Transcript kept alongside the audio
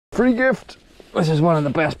Free gift! This is one of the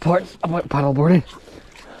best parts about paddleboarding.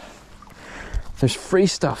 There's free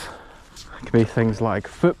stuff. It could be things like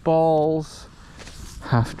footballs,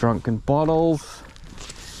 half-drunken bottles,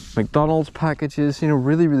 McDonald's packages, you know,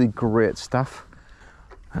 really, really great stuff.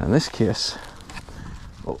 And in this case,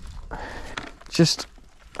 just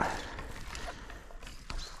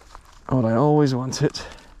what I always wanted.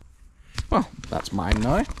 Well, that's mine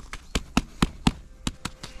now.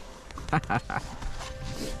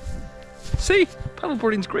 See,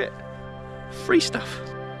 paddleboarding's great. Free stuff.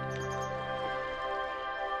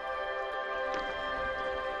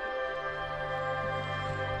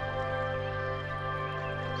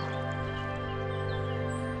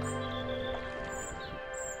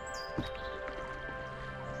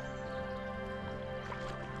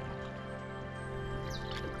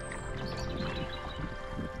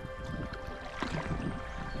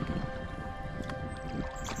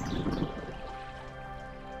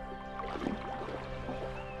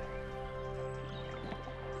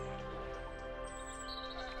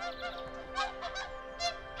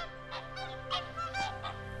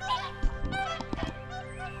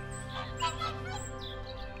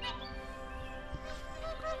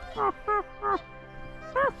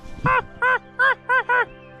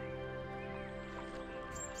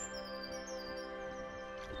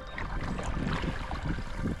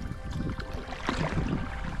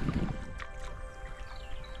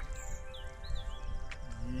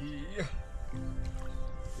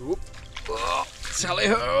 Tally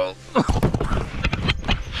ho!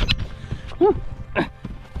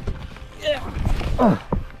 Yeah.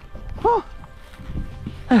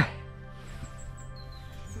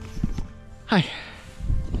 Hi.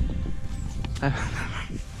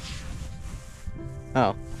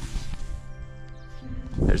 Oh.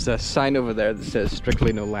 There's a sign over there that says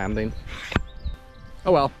strictly no landing.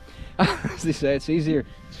 Oh well. As they say, it's easier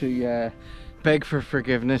to beg for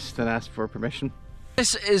forgiveness than ask for permission.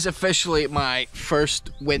 This is officially my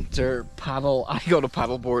first winter paddle. I got a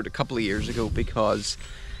paddleboard a couple of years ago because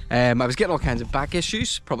I was getting all kinds of back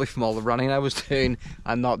issues, probably from all the running I was doing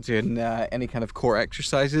and not doing any kind of core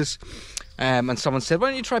exercises. And someone said, why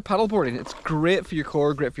don't you try paddleboarding? It's great for your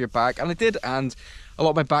core, great for your back. And I did, and a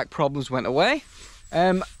lot of my back problems went away.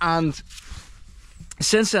 And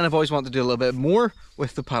since then, I've always wanted to do a little bit more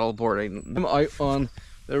with the paddleboarding. I'm out on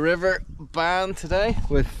the river band today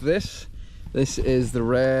with this. This is the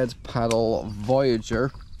Red Paddle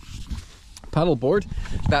Voyager paddleboard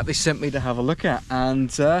that they sent me to have a look at,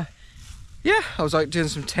 and yeah, I was out doing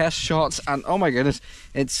some test shots, and oh my goodness,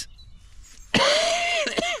 it's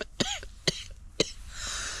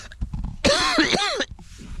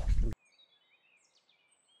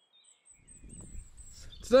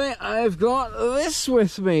today I've got this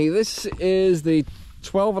with me. This is the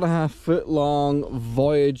 12.5 foot long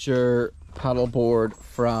Voyager paddleboard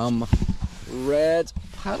from Red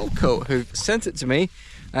Paddle Co, who sent it to me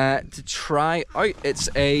to try out. It's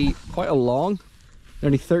quite a long,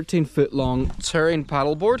 nearly 13 foot long touring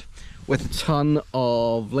paddleboard with a ton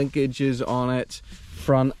of linkages on it,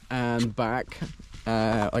 front and back,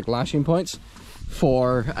 like lashing points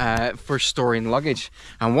for storing luggage.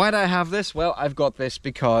 And why do I have this? Well, I've got this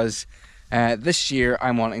because this year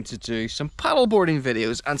I'm wanting to do some paddleboarding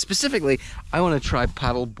videos, and specifically I want to try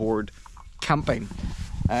paddleboard camping.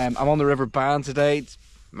 I'm on the River Bann today. It's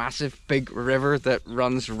a massive big river that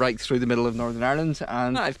runs right through the middle of Northern Ireland,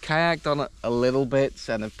 and I've kayaked on it a little bit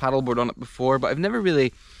and I've paddleboarded on it before, but I've never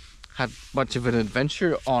really had much of an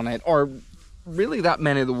adventure on it, or really that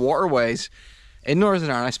many of the waterways in Northern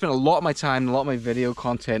Ireland. I spent a lot of my time, a lot of my video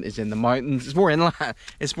content is in the mountains. It's more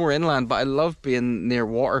inland, but I love being near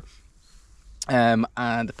water. And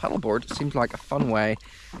the paddleboard seems like a fun way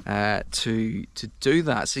to do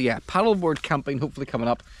that. So yeah, paddleboard camping hopefully coming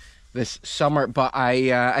up this summer. But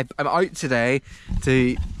I'm out today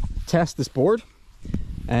to test this board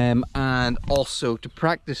and also to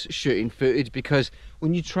practice shooting footage, because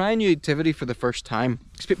when you try a new activity for the first time,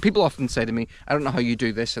 people often say to me, I don't know how you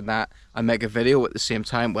do this and that and make a video at the same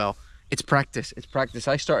time. Well, it's practice. It's practice.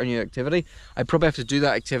 I start a new activity, I probably have to do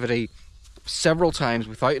that activity several times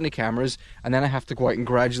without any cameras, and then I have to go out and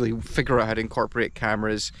gradually figure out how to incorporate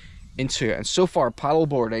cameras into it. And so far,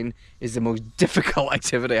 paddleboarding is the most difficult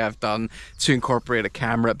activity I've done to incorporate a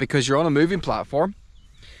camera, because you're on a moving platform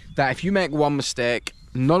that if you make one mistake,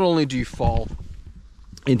 not only do you fall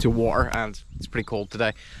into water, and it's pretty cold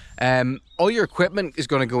today, all your equipment is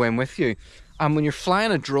going to go in with you. And when you're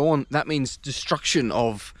flying a drone, that means destruction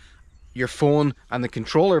of your phone and the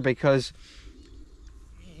controller, because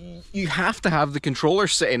you have to have the controller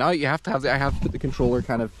sitting out. You have to have I have to put the controller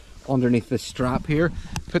kind of underneath this strap here,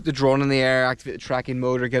 put the drone in the air, activate the tracking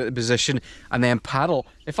motor, get it in position, and then paddle.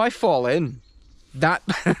 If I fall in, that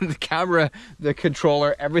the camera, the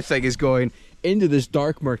controller, everything is going into this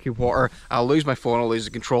dark murky water. I'll lose my phone, I'll lose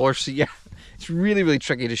the controller. So yeah, it's really, really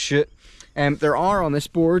tricky to shoot. There are on this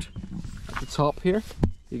board at the top here,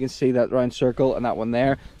 you can see that round circle and that one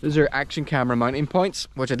there. Those are action camera mounting points,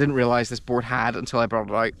 which I didn't realize this board had until I brought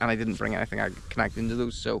it out, and I didn't bring anything I could connect into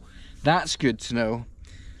those, so that's good to know.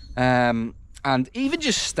 And even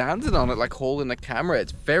just standing on it, like holding the camera,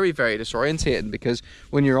 it's very, very disorientating, because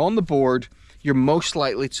when you're on the board, you're most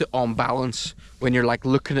likely to unbalance when you're like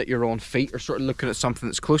looking at your own feet or sort of looking at something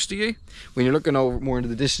that's close to you. When you're looking over more into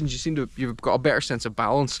the distance, you've got a better sense of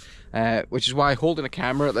balance, which is why holding a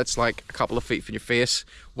camera that's like a couple of feet from your face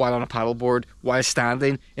while on a paddleboard, while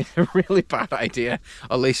standing, is a really bad idea,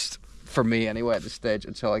 at least for me anyway at this stage,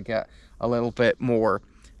 until I get a little bit more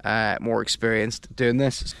experienced doing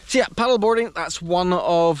this. So yeah, paddleboarding, that's one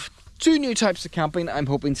of 2 new types of camping I'm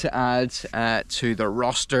hoping to add to the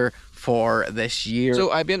roster for this year. So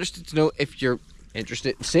I'd be interested to know if you're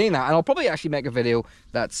interested in seeing that, and I'll probably actually make a video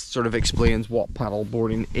that sort of explains what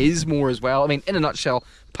paddleboarding is more as well. I mean, in a nutshell,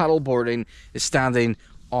 paddleboarding is standing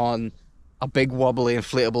on a big wobbly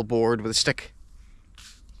inflatable board with a stick.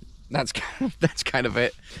 That's kind of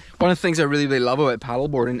it. One of the things I really, really love about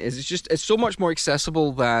paddleboarding is it's so much more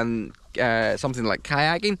accessible than something like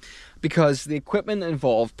kayaking, because the equipment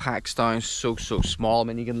involved packs down so small. I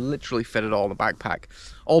mean, you can literally fit it all in a backpack,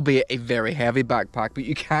 albeit a very heavy backpack, but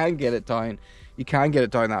you can get it down. You can get it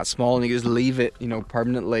down that small, and you just leave it, you know,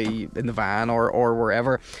 permanently in the van or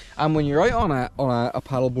wherever. And when you're out on a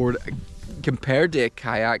paddleboard compared to a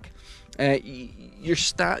kayak, you're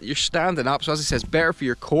standing up, so as I said, it's better for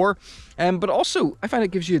your core, but also I find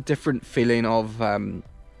it gives you a different feeling of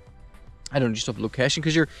I don't know, just of location,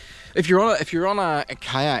 because if you're on a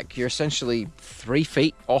kayak, you're essentially 3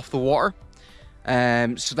 feet off the water,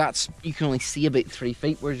 so that's, you can only see about 3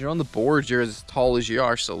 feet, whereas you're on the board, you're as tall as you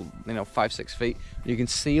are, so you know, 5-6 feet, you can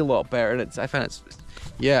see a lot better, and I find it's,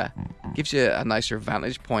 yeah, gives you a nicer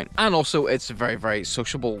vantage point, and also it's a very, very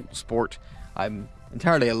sociable sport. I'm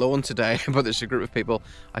entirely alone today, but there's a group of people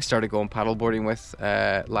I started going paddleboarding with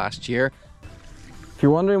last year. If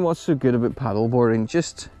you're wondering what's so good about paddleboarding,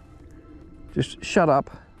 just shut up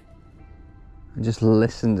and just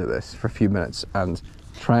listen to this for a few minutes and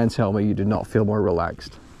try and tell me you do not feel more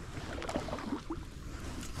relaxed.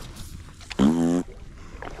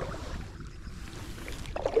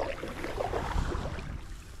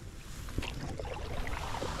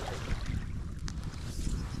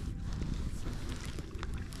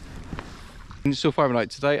 So far out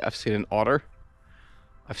today, I've seen an otter,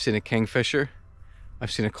 I've seen a kingfisher, I've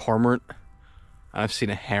seen a cormorant, and I've seen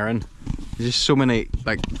a heron. There's just so many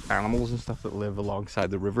like animals and stuff that live alongside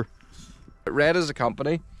the river. Red as a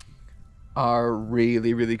company are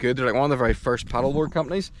really, really good. They're like one of the very first paddleboard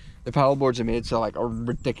companies. The paddleboards are made to like a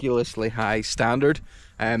ridiculously high standard,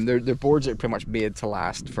 and they're boards that are pretty much made to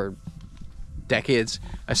last for decades,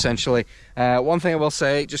 essentially. One thing I will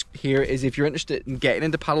say just here is, if you're interested in getting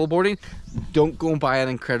into paddleboarding, don't go and buy an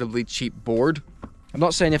incredibly cheap board. I'm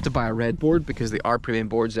not saying you have to buy a red board, because they are premium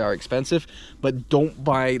boards, they are expensive, but don't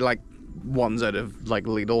buy like ones out of like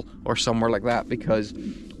Lidl or somewhere like that, because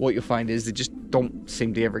what you'll find is they just don't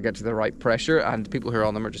seem to ever get to the right pressure, and people who are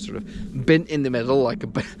on them are just sort of bent in the middle like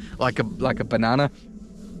a banana.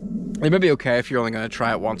 It may be okay if you're only going to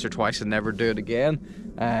try it once or twice and never do it again.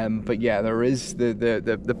 But yeah, there is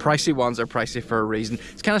the pricey ones are pricey for a reason.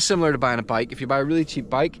 It's kind of similar to buying a bike. If you buy a really cheap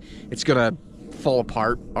bike, it's gonna fall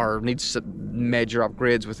apart or needs major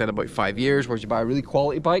upgrades within about 5 years, whereas you buy a really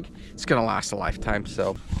quality bike, it's gonna last a lifetime.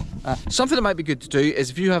 So something that might be good to do is,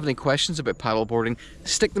 if you have any questions about paddleboarding,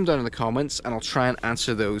 stick them down in the comments and I'll try and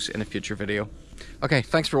answer those in a future video. Okay,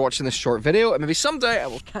 thanks for watching this short video, and maybe someday I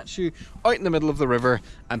will catch you out in the middle of the river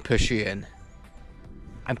and push you in.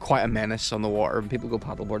 I'm quite a menace on the water. When people go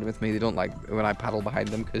paddleboarding with me, they don't like when I paddle behind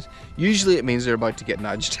them, because usually it means they're about to get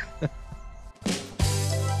nudged.